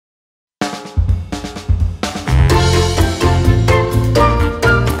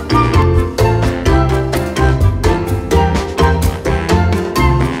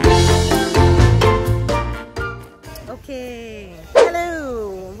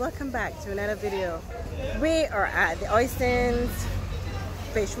welcome back to another video. We are at the Oistins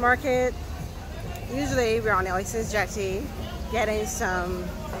Fish Market. Usually we're on the Oistins Jetty getting some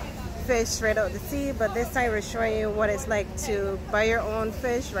fish right out of the sea, but this time we're showing you what it's like to buy your own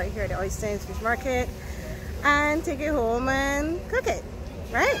fish right here at the Oistins Fish Market and take it home and cook it,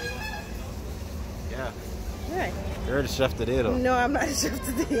 right? Yeah. Right. You're the chef today though. No, I'm not a chef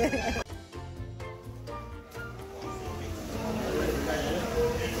today.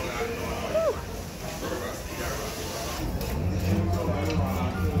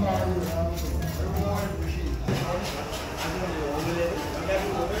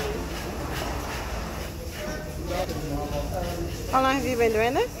 How long have you been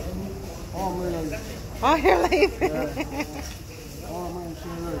doing this? All my life. All your life? Yeah. All my life.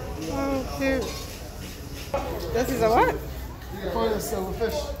 Oh, cute. This is a what? For the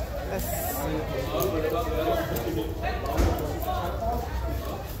silverfish.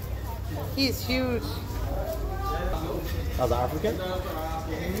 He's huge. How's African?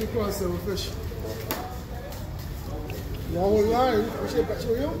 We call it silverfish. You want one line? We should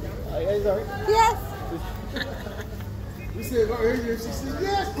show you? Sorry. Yes. We said, oh, here, she said,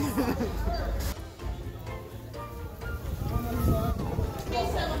 yes.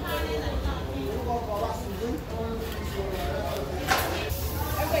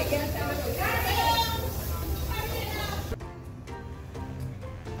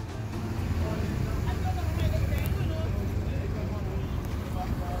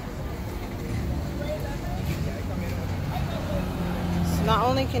 So not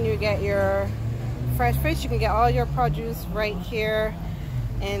only can you get your fresh fish, you can get all your produce right here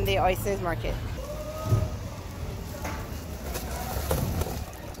in the Oistins Market.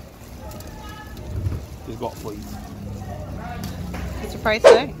 He's got for you. What's your price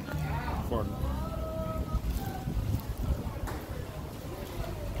today?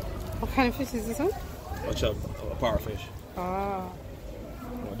 What kind of fish is this one? A chub, a parrotfish. Oh.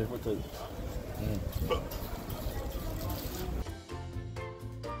 What different type?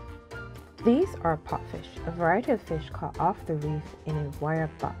 These are potfish, a variety of fish caught off the reef in a wire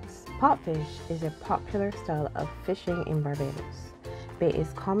box. Potfish is a popular style of fishing in Barbados. Bait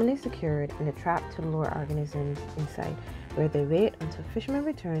is commonly secured in a trap to lure organisms inside, where they wait until fishermen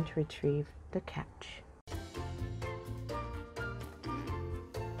return to retrieve the catch.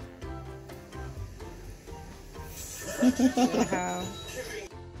 Wow.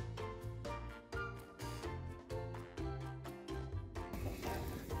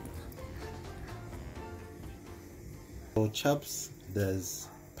 So chubs does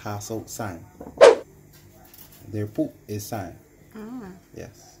pass out sand. Their poop is sand.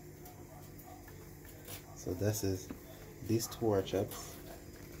 Yes. So these two are chubs.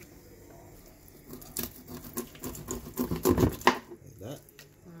 Like that.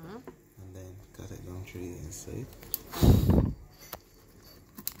 And then cut it down through the inside.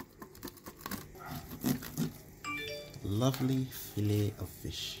 Lovely fillet of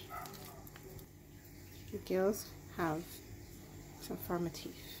fish. The gills have some firmer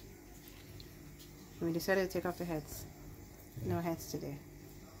teeth. And we decided to take off the heads. No heads today.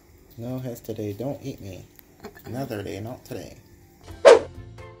 No heads today. Don't eat me. Another day, not today.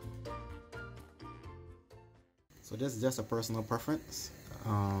 So this is just a personal preference.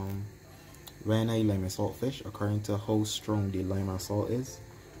 When I lime and salt fish, according to how strong the lime and salt is,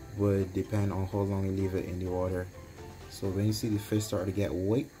 would depend on how long you leave it in the water. So when you see the fish start to get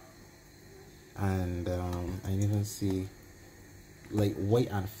white, and I even see like white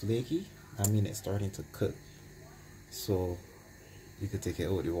and flaky, I mean it's starting to cook. So you could take it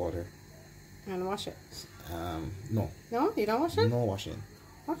out of the water. And wash it? No. No? You don't wash it? No washing.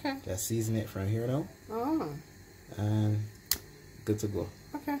 Okay. Just season it from here now. Oh. And good to go.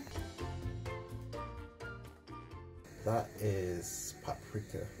 Okay. That is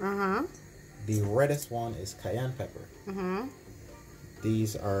paprika. Uh-huh. The reddest one is cayenne pepper. Uh-huh.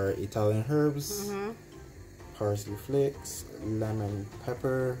 These are Italian herbs, Uh-huh. parsley flakes, lemon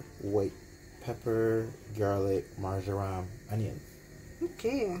pepper, white pepper, garlic, marjoram, onion.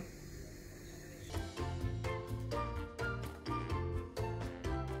 Okay.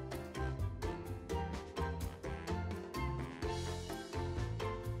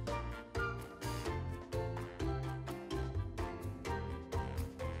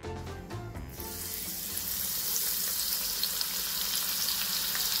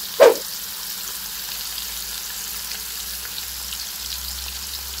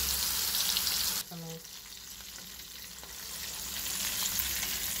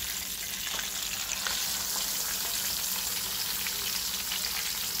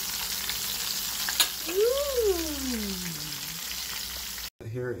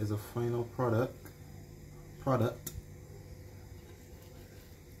 here is a final product.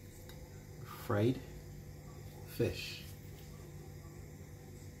 Fried fish.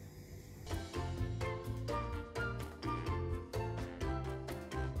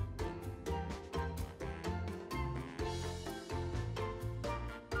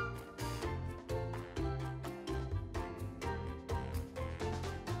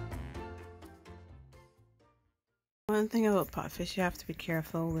 One thing about pot fish, you have to be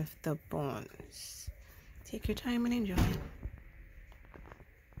careful with the bones. Take your time and enjoy.